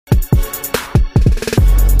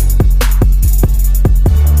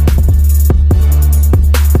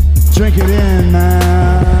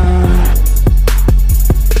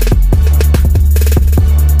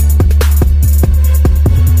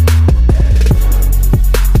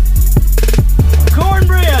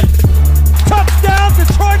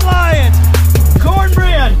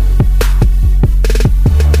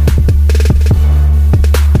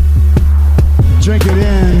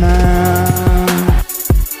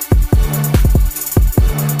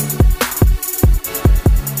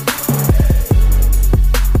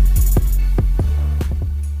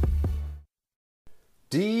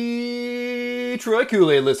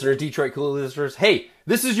Kool-Aid listeners, Detroit Kool-Aid listeners. Hey,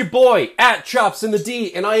 this is your boy, at Chops in the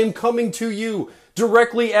D, and I am coming to you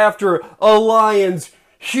directly after a Lions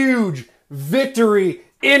huge victory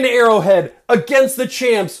in Arrowhead against the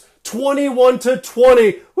champs,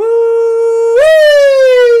 21-20. Woo!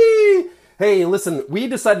 Hey, listen, we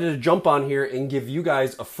decided to jump on here and give you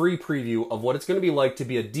guys a free preview of what it's going to be like to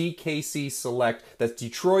be a DKC Select, that's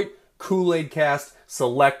Detroit Kool-Aid Cast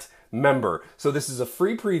Select member. So this is a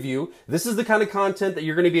free preview. This is the kind of content that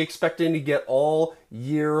you're going to be expecting to get all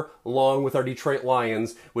year long with our Detroit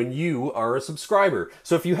Lions when you are a subscriber.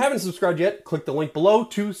 So if you haven't subscribed yet, click the link below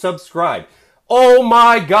to subscribe. Oh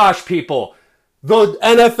my gosh, people. The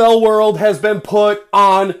NFL world has been put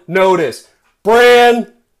on notice.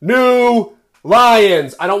 Brand new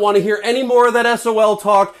Lions. I don't want to hear any more of that SOL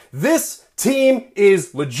talk. This team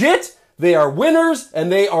is legit. They are winners and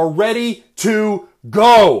they are ready to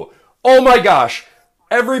go. Oh my gosh.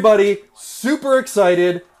 Everybody super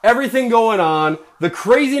excited. Everything going on. The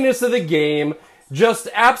craziness of the game. Just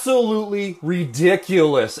absolutely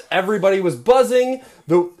ridiculous. Everybody was buzzing.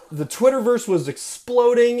 The Twitterverse was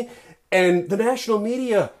exploding. And the national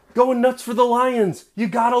media going nuts for the Lions. You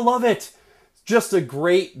gotta love it. Just a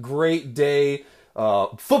great, great day.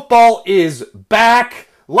 Football is back.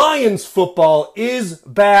 Lions football is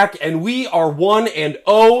back, and we are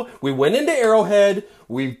 1-0. We went into Arrowhead.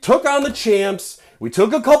 We took on the champs. We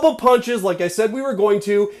took a couple punches like I said we were going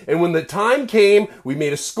to, and when the time came, we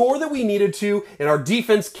made a score that we needed to, and our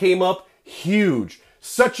defense came up huge.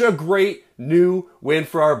 Such a great new win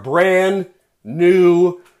for our brand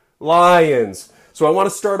new Lions. So I want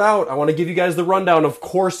to start out. I want to give you guys the rundown. Of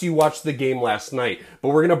course, you watched the game last night, but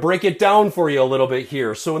we're going to break it down for you a little bit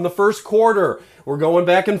here. So in the first quarter, we're going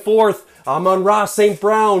back and forth. Amon-Ra St.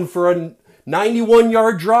 Brown for a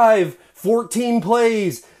 91-yard drive, 14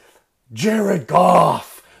 plays. Jared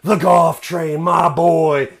Goff, the Goff train, my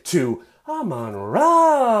boy, to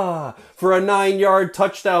Amon-Ra for a 9-yard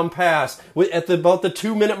touchdown pass. At about the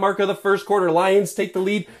 2-minute mark of the first quarter, Lions take the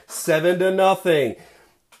lead 7-0.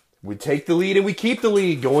 We take the lead and we keep the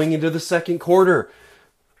lead going into the second quarter.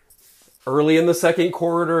 Early in the second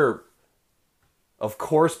quarter, of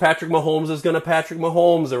course, Patrick Mahomes is going to Patrick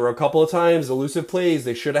Mahomes. There were a couple of times, elusive plays.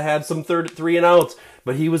 They should have had some 3 and outs,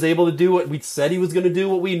 but he was able to do what we said he was going to do,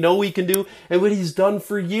 what we know he can do, and what he's done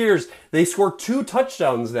for years. They scored 2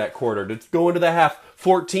 touchdowns that quarter to go into the half,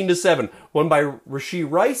 14-7. One by Rashee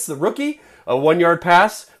Rice, the rookie, a 1-yard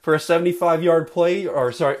pass for a 75-yard play,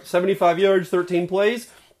 75 yards, 13 plays.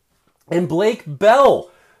 And Blake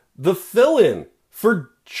Bell, the fill-in for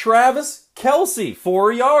Travis Kelce,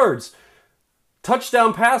 4 yards.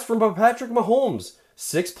 Touchdown pass from Patrick Mahomes.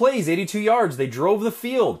 6 plays, 82 yards. They drove the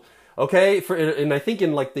field. Okay, and I think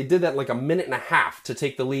they did that in like a minute and a half to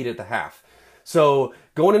take the lead at the half. So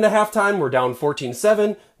going into halftime, we're down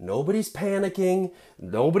 14-7. Nobody's panicking.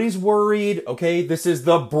 Nobody's worried. Okay, this is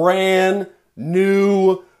the brand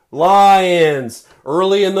new Lions.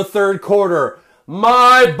 Early in the third quarter,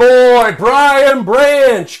 my boy, Brian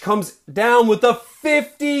Branch, comes down with a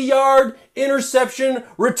 50-yard interception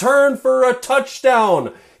return for a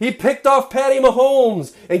touchdown. He picked off Patty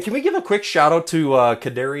Mahomes. And can we give a quick shout out to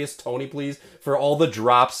Kadarius Toney, please, for all the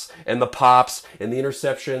drops and the pops and the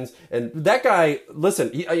interceptions. And that guy,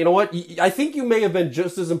 listen, you know what? I think you may have been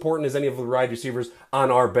just as important as any of the wide receivers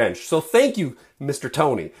on our bench. So thank you, Mr.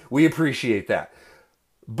 Toney. We appreciate that.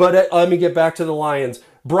 But let me get back to the Lions.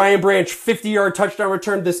 Brian Branch, 50-yard touchdown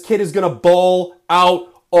return. This kid is going to ball out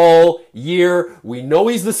all year. We know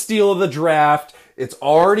he's the steal of the draft. It's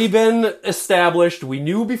already been established. We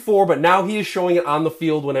knew before, but now he is showing it on the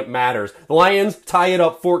field when it matters. The Lions tie it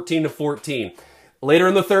up 14-14. Later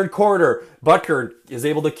in the third quarter, Butker is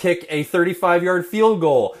able to kick a 35-yard field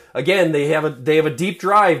goal. Again, they have a deep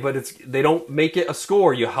drive, but they don't make it a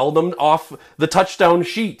score. You held them off the touchdown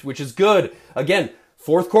sheet, which is good. Again,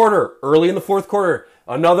 fourth quarter, early in the fourth quarter,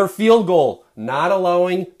 another field goal, not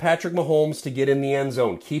allowing Patrick Mahomes to get in the end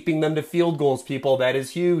zone, keeping them to field goals, people. That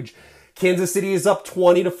is huge. Kansas City is up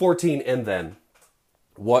 20-14, and then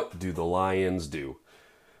what do the Lions do?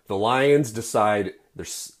 The Lions decide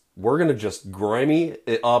we're going to just grit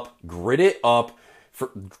it up,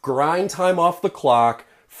 for grind time off the clock.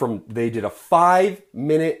 They did a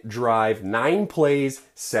 5-minute drive, 9 plays,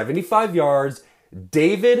 75 yards.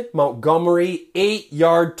 David Montgomery,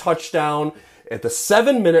 8-yard touchdown at the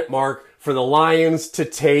 7-minute mark for the Lions to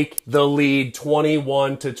take the lead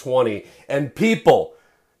 21-20. And people,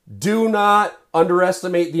 do not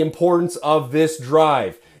underestimate the importance of this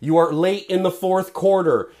drive. You are late in the fourth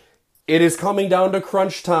quarter. It is coming down to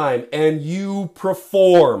crunch time, and you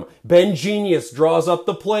perform. Ben Genius draws up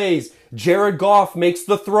the plays. Jared Goff makes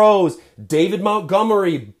the throws. David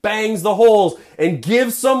Montgomery bangs the holes and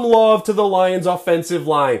gives some love to the Lions' offensive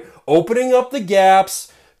line, opening up the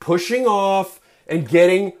gaps, pushing off, and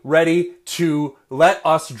getting ready to let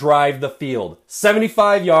us drive the field.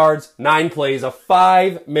 75 yards, 9 plays, a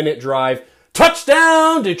 5-minute drive.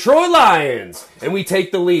 Touchdown, Detroit Lions! And we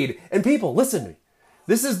take the lead. And people, listen to me.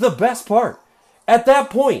 This is the best part. At that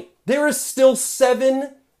point, there is still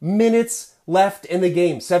 7 minutes left in the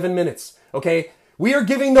game. 7 minutes, okay? We are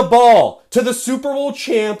giving the ball to the Super Bowl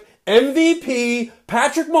champ, MVP,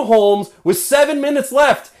 Patrick Mahomes, with 7 minutes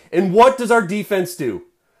left. And what does our defense do?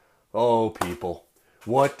 Oh, people,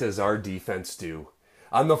 what does our defense do?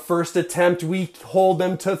 On the first attempt, we hold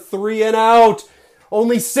them to 3 and out.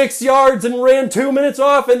 Only 6 yards and ran 2 minutes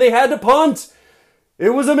off, and they had to punt. It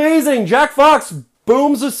was amazing. Jack Fox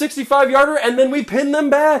booms a 65-yarder, and then we pin them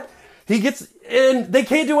back. And they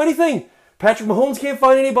can't do anything. Patrick Mahomes can't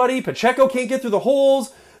find anybody. Pacheco can't get through the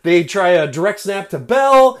holes. They try a direct snap to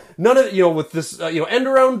Bell. None of it, with this, end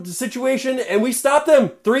around situation, and we stop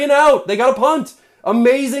them. 3 and out. They got a punt.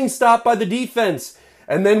 Amazing stop by the defense.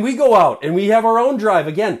 And then we go out, and we have our own drive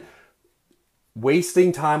again.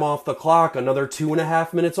 Wasting time off the clock, another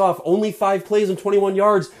 2.5 minutes off. Only 5 plays and 21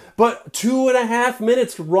 yards, but 2.5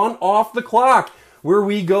 minutes run off the clock. Where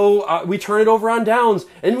we go, we turn it over on downs,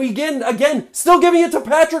 and we again, still giving it to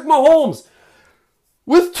Patrick Mahomes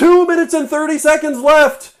with 2 minutes and 30 seconds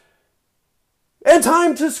left and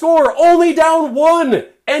time to score, only down 1.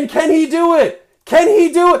 And can he do it? Can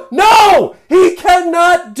he do it? No! He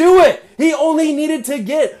cannot do it! He only needed to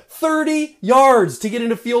get 30 yards to get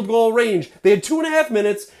into field goal range. They had 2.5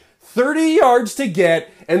 minutes, 30 yards to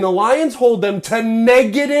get, and the Lions hold them to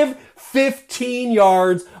negative 15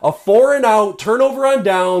 yards, a 4 and out, turnover on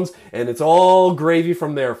downs, and it's all gravy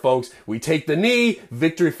from there, folks. We take the knee,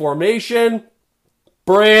 victory formation,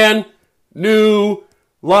 brand new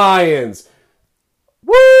Lions.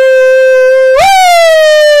 Woo!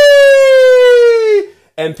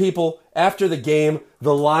 And people, after the game,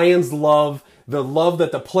 the Lions love that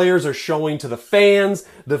the players are showing to the fans,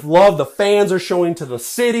 the love the fans are showing to the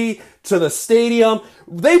city, to the stadium.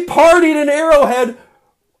 They partied in Arrowhead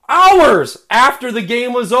hours after the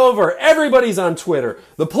game was over. Everybody's on Twitter.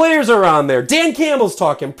 The players are on there. Dan Campbell's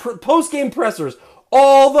talking, post-game pressers,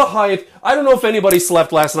 all the hype. I don't know if anybody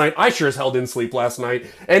slept last night. I sure as hell didn't sleep last night.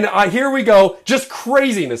 And here we go. Just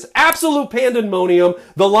craziness. Absolute pandemonium.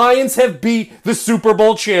 The Lions have beat the Super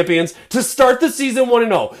Bowl champions to start the season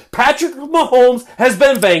 1-0. Patrick Mahomes has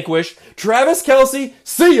been vanquished. Travis Kelce,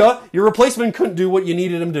 see ya. Your replacement couldn't do what you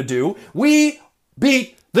needed him to do. We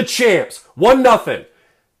beat the champs. 1-0.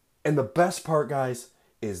 And the best part, guys,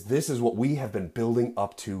 is this is what we have been building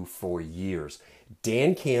up to for years.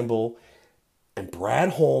 Dan Campbell and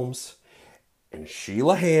Brad Holmes and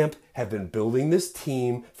Sheila Hamp have been building this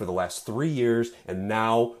team for the last 3 years, and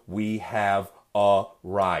now we have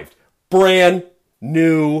arrived. Brand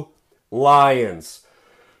new Lions.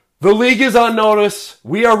 The league is on notice.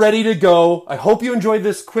 We are ready to go. I hope you enjoyed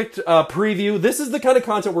this quick preview. This is the kind of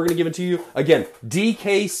content we're going to give it to you. Again,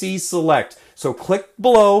 DKC Select. So click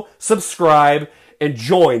below, subscribe, and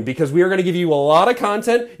join, because we are going to give you a lot of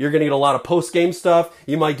content. You're going to get a lot of post-game stuff.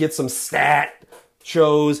 You might get some stat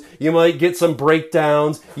shows. You might get some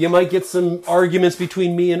breakdowns. You might get some arguments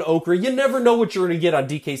between me and Okra. You never know what you're going to get on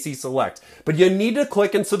DKC Select. But you need to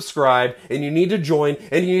click and subscribe, and you need to join,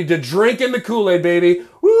 and you need to drink in the Kool-Aid, baby.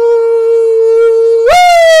 Woo!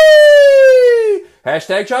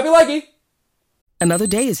 Hashtag Choppy Likey. Another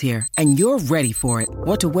day is here, and you're ready for it.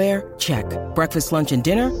 What to wear? Check. Breakfast, lunch, and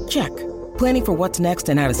dinner? Check. Planning for what's next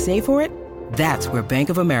and how to save for it? That's where Bank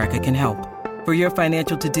of America can help. For your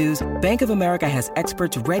financial to-dos, Bank of America has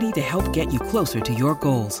experts ready to help get you closer to your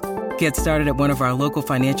goals. Get started at one of our local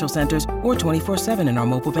financial centers or 24/7 in our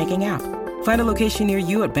mobile banking app. Find a location near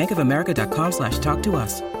you at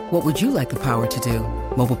bankofamerica.com/talktous. What would you like the power to do?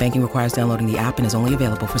 Mobile banking requires downloading the app and is only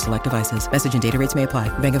available for select devices. Message and data rates may apply.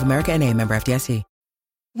 Bank of America N.A., member FDIC.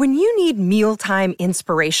 When you need mealtime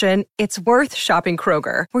inspiration, it's worth shopping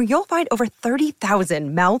Kroger, where you'll find over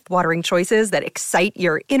 30,000 mouth-watering choices that excite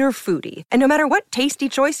your inner foodie. And no matter what tasty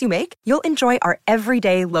choice you make, you'll enjoy our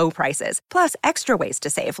everyday low prices, plus extra ways to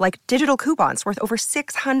save, like digital coupons worth over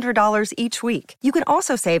 $600 each week. You can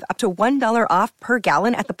also save up to $1 off per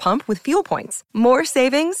gallon at the pump with fuel points. More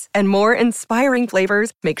savings and more inspiring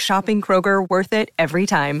flavors make shopping Kroger worth it every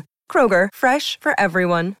time. Kroger, fresh for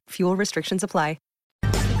everyone. Fuel restrictions apply.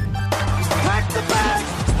 Pack the bag,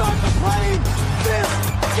 start the plane. This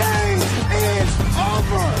game is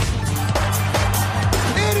over.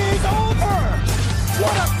 It is over.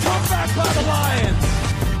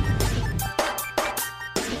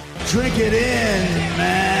 Drink it in,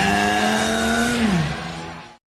 man.